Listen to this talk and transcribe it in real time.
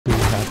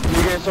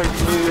so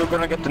you're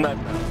gonna get the knife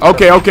now.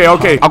 Okay.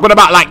 I've got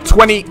about like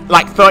 20,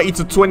 like 30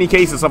 to 20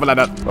 cases, something like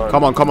that. Right.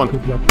 Come on. Come on,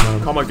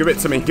 give it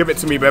to me. Give it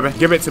to me, baby.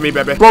 Give it to me,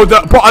 baby. Bro,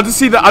 I just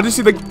see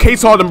the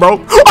case harden,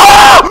 bro.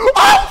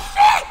 Oh,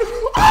 shit!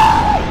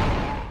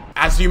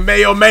 As you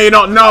may or may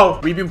not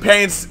know, we've been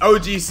playing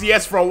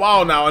OGCS for a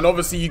while now, and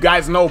obviously you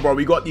guys know, bro,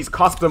 we got these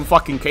custom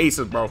fucking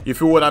cases, bro. You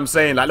feel what I'm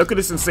saying? Like, look at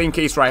this insane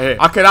case right here.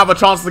 I could have a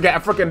chance to get a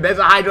freaking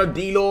Desert Hydra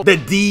D-Lo, the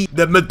D,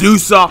 the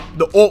Medusa,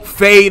 the Orc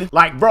Fade.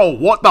 Like, bro,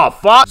 what the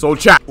fuck? So,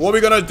 chat, what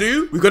we're gonna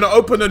do, we're gonna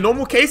open the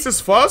normal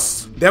cases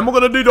first, then we're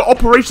gonna do the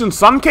Operation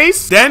Sun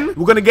case, then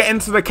we're gonna get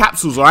into the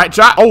capsules, all right,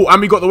 chat? Oh,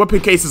 and we got the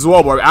weapon case as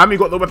well, bro. And we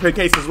got the weapon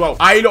case as well.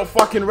 Are you lot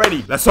fucking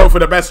ready? Let's hope for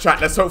the best,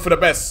 chat. Let's hope for the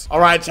best. All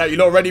right, chat, you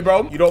lot ready,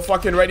 bro? You lot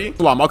fucking ready?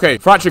 Okay,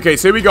 fracture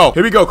case. Here we go.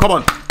 Come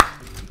on.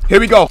 Here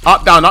we go.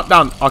 Up, down.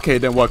 Okay, it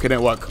didn't work.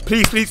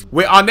 Please.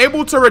 We're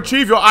unable to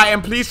retrieve your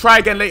item. Please try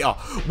again later.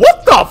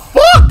 What the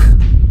fuck?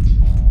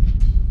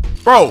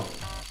 Bro,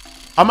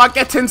 am I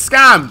getting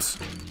scammed?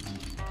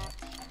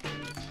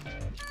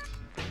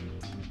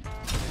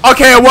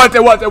 Okay, it worked.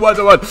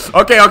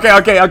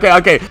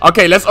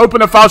 Okay, let's open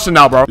the voucher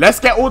now, bro. Let's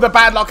get all the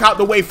bad luck out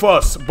the way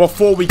first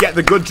before we get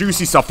the good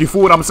juicy stuff. You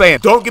feel what I'm saying?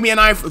 Don't give me a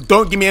knife.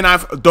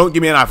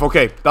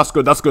 Okay, that's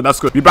good.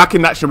 We're back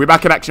in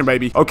action,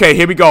 baby. Okay,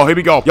 here we go.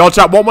 Yo,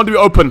 chat, what one do we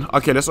open?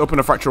 Okay, let's open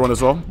the fracture one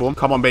as well. Boom.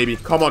 Come on, baby.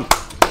 Come on,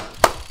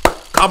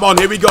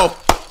 here we go.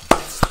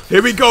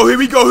 Oh,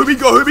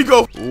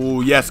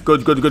 yes,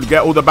 good.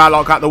 Get all the bad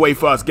luck out the way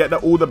first.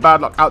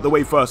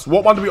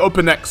 What one do we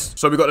open next?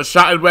 So we got the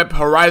Shattered Web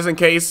Horizon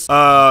case,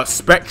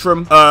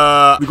 Spectrum, we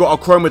got a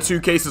Chroma 2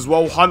 case as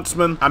well,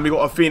 Huntsman, and we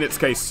got a Phoenix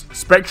case.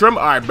 Spectrum?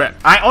 Alright, bet.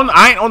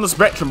 I ain't on the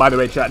Spectrum, by the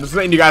way, chat. Just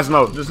letting you guys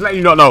know. Just letting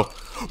you not know.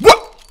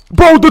 What?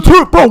 Bro, the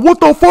two, bro, what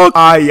the fuck?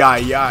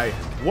 Aye.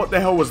 What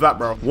the hell was that,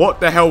 bro?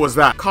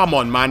 Come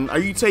on, man. Are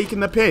you taking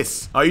the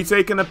piss?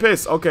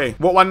 Okay.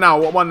 What one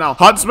now?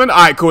 Huntsman?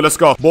 Alright, cool. Let's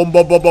go. Boom.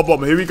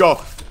 Here we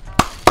go.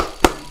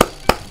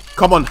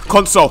 Come on.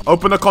 Console.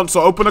 Open the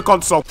console.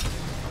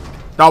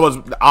 That was...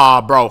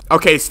 bro.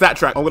 Okay, stat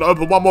track. I'm gonna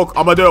open one more.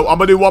 I'm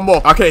gonna do one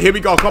more. Okay, here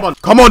we go. Come on.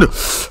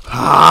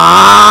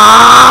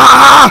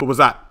 What was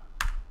that?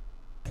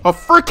 A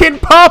freaking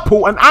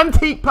purple, an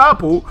antique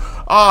purple.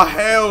 Oh,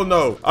 hell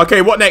no.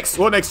 Okay, what next,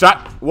 chat?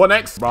 What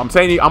next? Bro, I'm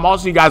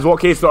asking you guys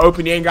what case to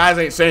open. You guys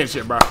ain't saying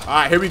shit, bro. All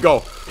right, here we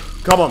go.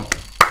 Come on,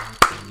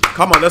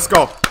 let's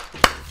go.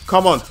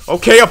 Come on.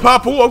 Okay, a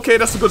purple. Okay,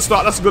 that's a good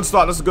start.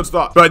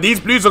 But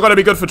these blues are gonna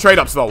be good for trade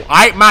ups, though.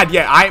 I ain't mad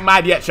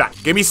yet, chat.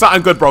 Give me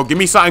something good, bro. Bro,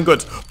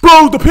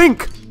 the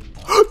pink.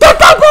 The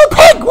double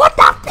pink. What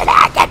the fuck?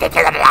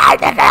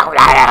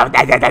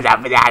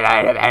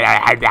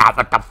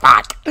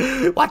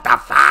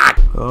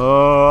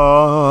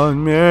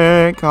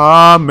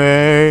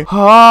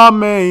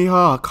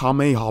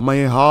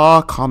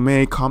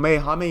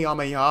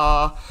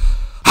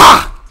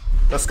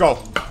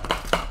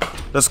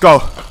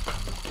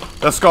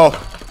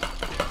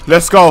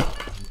 Let's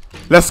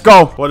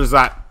go. What is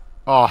that?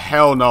 Oh,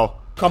 hell no.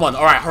 Come on.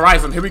 All right,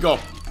 Horizon. Here we go.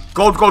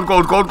 Gold.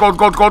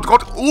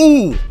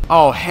 Ooh.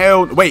 Oh,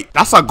 hell. Wait,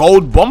 that's a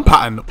gold bomb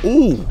pattern.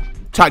 Ooh.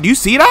 Chat, do you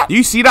see that?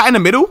 In the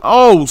middle?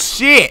 Oh,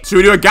 shit. Should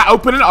we do a GAT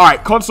opening? All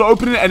right, console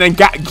opening and then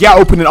GAT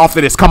opening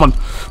after this. Come on,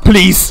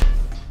 please.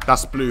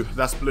 That's blue.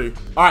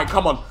 All right,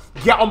 come on.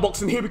 GAT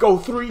unboxing. Here we go.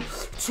 3,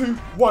 2,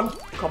 1.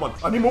 Come on.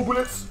 I need more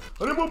bullets.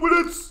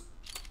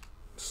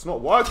 It's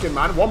not working,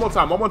 man. One more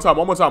time. I need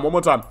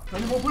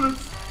more bullets.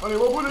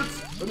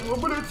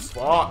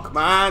 Fuck,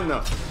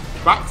 man.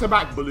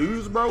 Back-to-back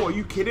blues, bro. Are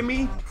you kidding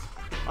me?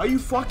 Are you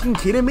fucking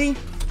kidding me?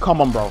 Come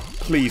on, bro.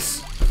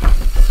 Please.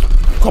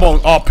 Come on.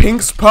 Oh,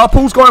 pinks,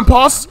 purples going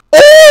past.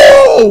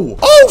 Oh!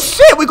 Oh,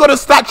 shit. We got a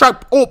stat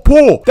track. Oh,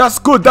 poor. That's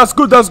good.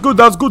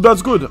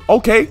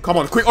 Okay. Come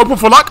on. Quick open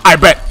for luck. I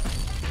bet.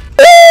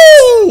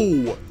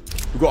 Oh!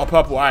 We got a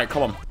purple. All right,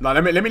 come on. Now,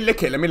 let me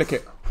lick it.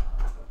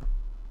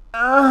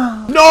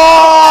 No!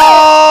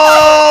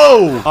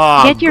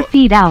 Get your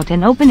feet out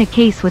and open a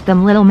case with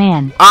them, little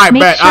man.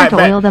 Make sure to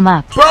oil them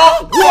up. Bro,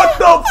 what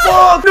the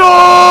fuck?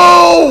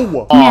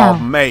 No! Oh,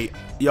 mate.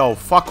 Yo,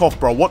 fuck off,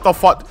 bro. What the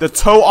fuck? The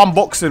toe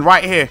unboxing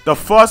right here. The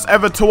first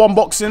ever toe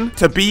unboxing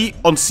to be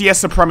on CS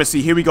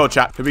Supremacy. Here we go,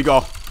 chat. Here we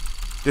go.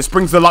 This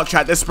brings the luck,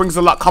 chat.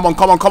 Come on.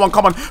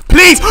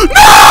 Please!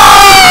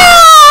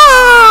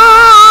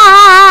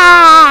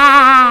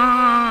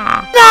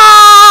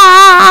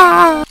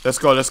 No! Let's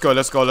go.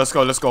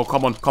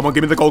 Come on.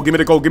 Give me the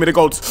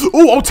gold.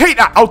 Ooh, I'll take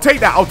that. All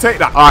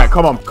right,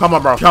 come on,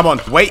 bro. Come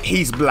on. Wait,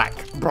 he's black.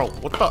 Bro,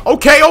 what the?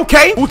 Okay.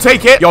 We'll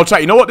take it. Yo,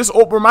 chat, you know what this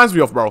AWP reminds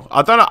me of, bro?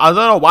 I don't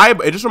know why,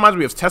 but it just reminds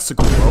me of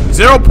testicles, bro.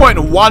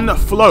 0.1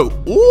 float.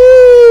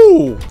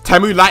 Ooh.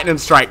 Temu lightning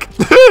strike.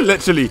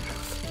 Literally.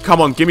 Come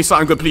on, give me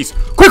something good, please.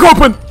 Quick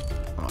open.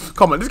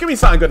 Come on, just give me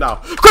something good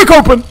now. Quick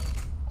open.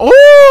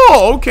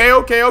 Oh, okay.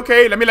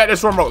 Let me let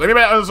this one rock.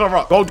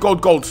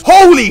 Gold.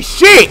 Holy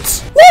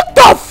shit! What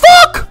the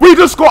fuck? We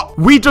just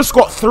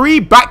got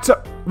 2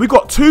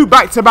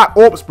 back-to-back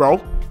AWPs,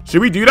 bro. Should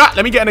we do that?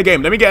 Let me get in the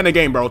game. Let me get in the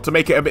game, bro, to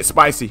make it a bit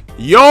spicy.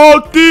 Yo,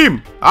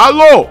 team.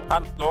 Hello.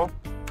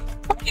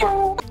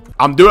 Hello.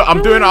 I'm doing an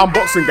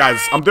unboxing,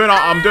 guys. I'm doing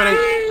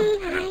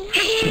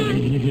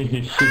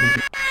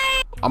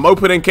I'm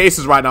opening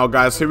cases right now,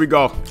 guys. Here we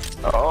go.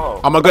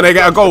 Oh. I'm gonna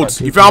get a gold.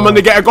 You think I'm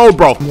gonna get a gold,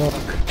 bro?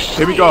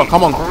 Here we go.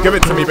 Come on. Give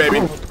it to me, baby.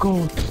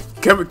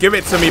 Give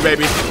it to me,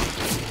 baby.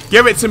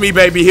 Give it to me,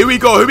 baby. Here we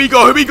go. Here we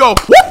go. Here we go.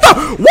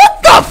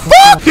 What the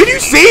fuck? Did you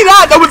see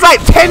that? There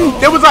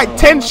was like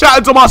 10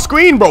 shatters on my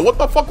screen, bro. What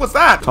the fuck was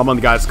that? Come on,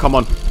 guys. Come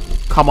on.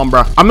 Come on,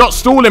 bro. I'm not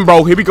stalling,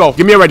 bro. Here we go.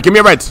 Give me a red. Give me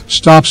a red.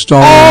 Stop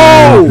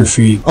stalling your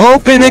feet.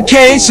 Open a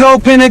case,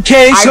 open a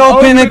case,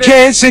 open a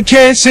case, a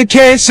case, a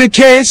case, a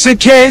case, a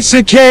case,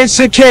 a case,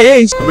 a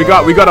case. We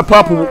got a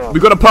purple. We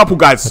got a purple,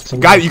 guys. You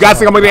guys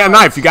think I'm gonna get a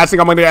knife? You guys think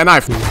I'm gonna get a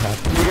knife?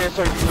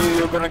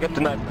 You're gonna get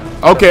the knife.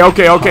 Okay. I've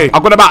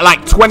got about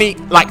like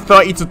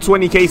 30 to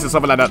 20 cases,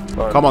 something like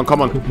that. Come on.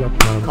 Come on,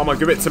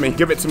 give it to me.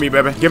 Give it to me,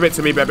 baby. Give it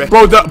to me, baby.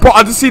 Bro,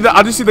 I just see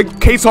the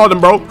case harden,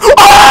 bro.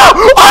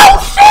 Oh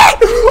shit!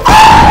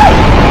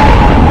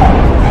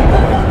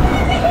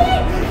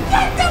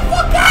 Get the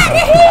fuck out of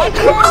here!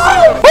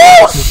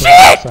 Oh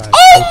shit!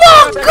 Oh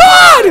my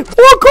god!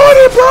 Oh god,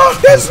 bro!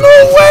 There's no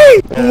way!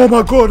 Oh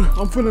my god,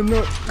 I'm finna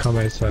nut. Come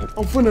inside.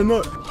 I'm finna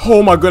nut.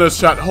 Oh my goodness,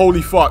 chat.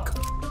 Holy fuck.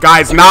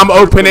 Guys, now I'm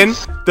opening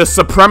the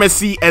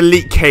Supremacy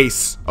Elite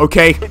case,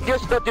 okay?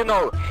 Just that you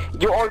know,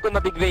 you're all gonna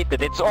be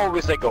graded. It's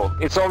always a go.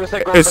 It's always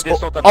a go.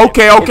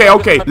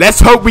 Okay. Let's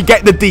hope we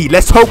get the D.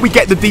 Let's hope we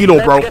get the D, bro.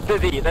 Let's get the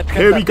D.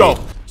 Here we go.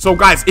 So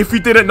guys, if you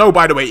didn't know,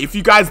 by the way, if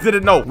you guys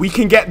didn't know, we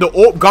can get the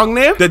Orb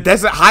Gungnir, the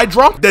Desert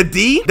Hydra, the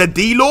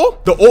D-Law,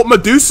 the Orb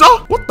Medusa.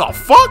 What the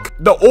fuck?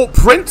 The Orb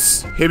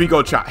Prince. Here we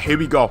go, chat. Here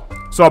we go.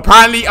 So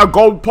apparently a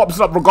gold pops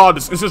up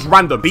regardless. It's just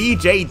random.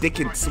 BJ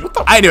Dickens. What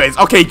the? Anyways,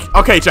 okay,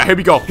 chat. Here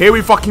we go. Here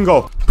we fucking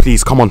go.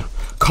 Please, come on.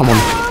 Please.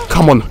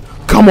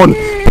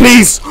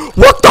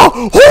 What the?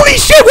 Holy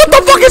shit. What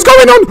the fuck is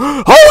going on?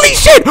 Holy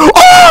shit.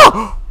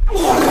 Oh!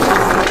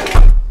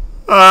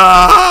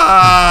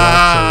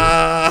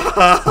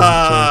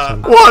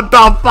 What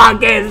the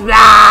fuck is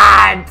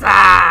that?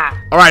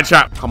 Alright,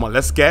 chat. Come on,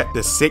 let's get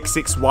the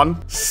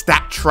 661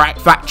 Stat Track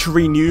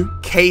Factory New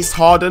Case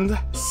Hardened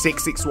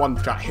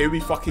 661, chat. Here we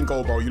fucking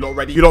go, bro. You lot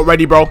ready? You lot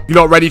ready, bro? You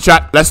lot ready,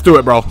 chat? Let's do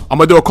it, bro. I'm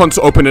gonna do a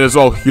console opening as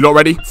well. You lot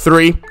ready?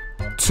 3,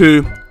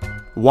 2,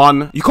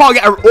 1. You can't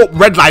get a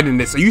red line in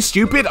this. Are you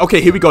stupid? Okay,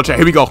 here we go, chat.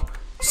 Here we go.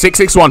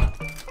 661.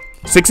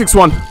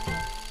 661.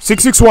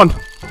 661.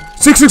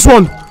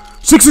 661.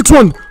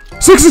 661.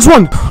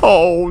 661.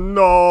 Oh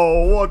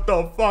no, what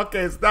the fuck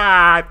is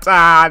that?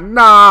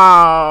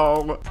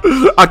 No.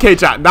 Okay,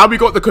 chat. Now we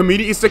got the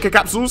community sticker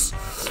capsules.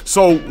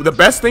 So the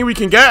best thing we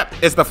can get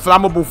is the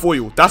flammable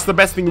foil. That's the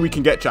best thing we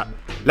can get, chat.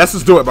 Let's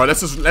just do it, bro. Let's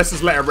just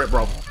let it rip,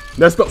 bro.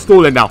 Let's stop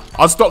stalling now.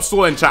 I'll stop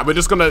stalling, chat. What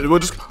the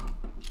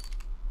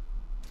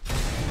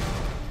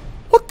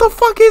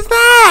fuck is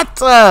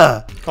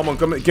that? Come on,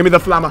 give me the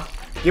flammer.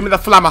 Give me the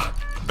flammer.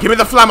 Give me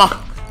the flammer.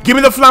 Give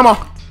me the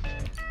flammer.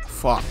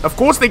 Fuck. Of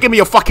course they give me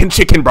a fucking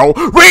chicken, bro.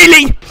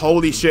 Really?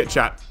 Holy shit,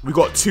 chat. We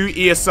got 2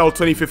 ESL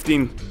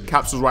 2015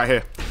 capsules right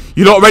here.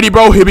 You not ready,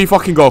 bro? Here we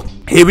fucking go.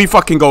 Here we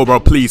fucking go,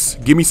 bro. Please,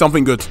 give me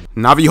something good.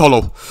 Navi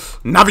Hollow.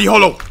 Navi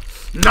Hollow.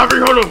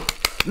 Navi Hollow.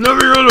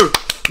 Navi Hollow.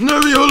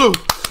 Navi Hollow.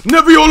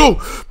 Navi Hollow.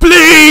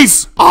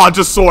 Please. Oh, I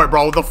just saw it,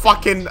 bro. The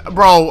fucking,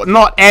 bro.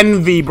 Not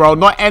envy, bro.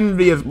 Not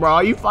envious, bro.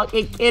 Are you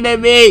fucking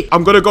kidding me?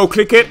 I'm gonna go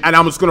click it, and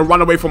I'm just gonna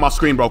run away from my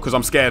screen, bro, because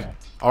I'm scared.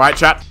 All right,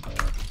 chat.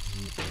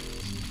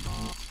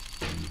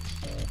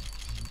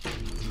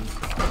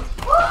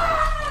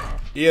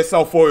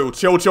 ESL foil.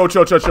 Chill.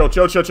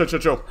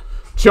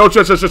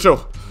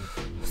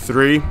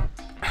 3,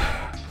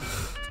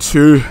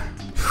 2,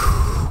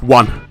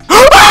 1.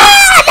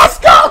 Let's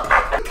go!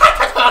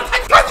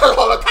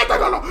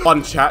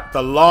 One, chat.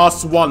 The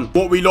last one.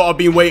 What we lot have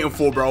been waiting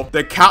for, bro.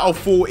 The Cattle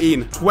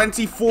 14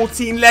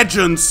 2014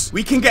 Legends.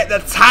 We can get the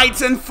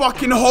Titan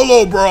fucking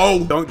Hollow,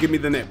 bro. Don't give me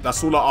the nip.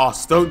 That's all I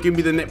ask. Don't give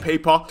me the nip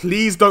paper.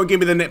 Please don't give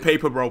me the nip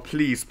paper, bro.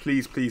 Please.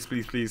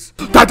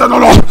 Titan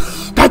Hollow.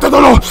 Titan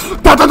Hollow.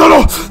 Titan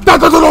Hollow.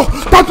 Titan Hollow.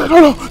 Titan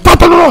Hollow.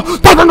 Titan Hollow.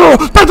 Titan Hollow.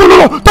 Titan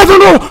Hollow.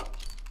 Titan Hollow.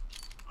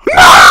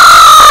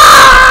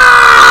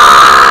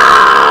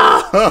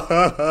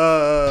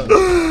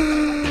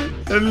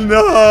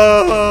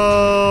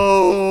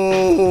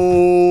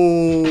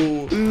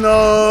 No!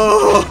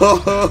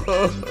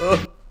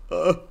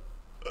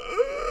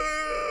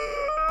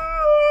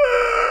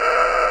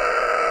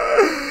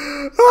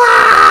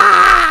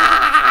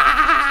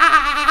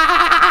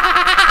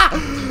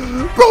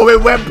 Bro,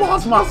 it went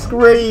past my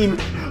screen.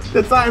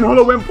 The Titan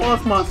Hollow went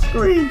past my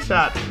screen,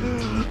 chat.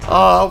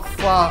 Oh,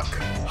 fuck.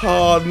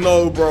 Oh,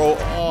 no, bro.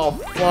 Oh,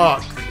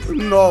 fuck.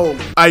 No.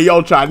 Hey,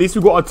 yo, chat. At least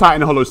we got a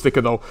Titan Hollow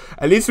sticker, though.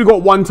 At least we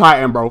got one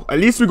Titan, bro. At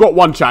least we got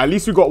one, chat. At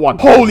least we got one.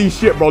 Holy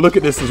shit, bro. Look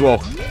at this as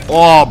well.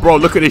 Oh, bro.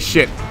 Look at this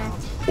shit.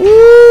 Ooh.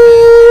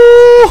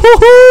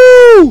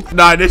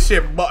 Nah, this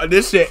shit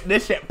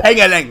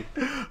pengaling.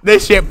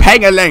 This shit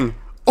pengaling.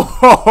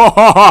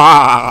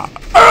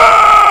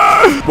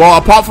 Well,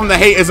 apart from the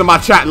haters in my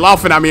chat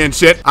laughing at me and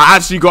shit, I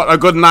actually got a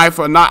good knife,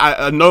 a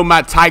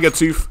Nomad Tiger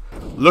Tooth.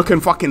 Looking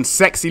fucking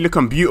sexy,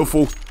 looking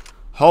beautiful.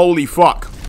 Holy fuck.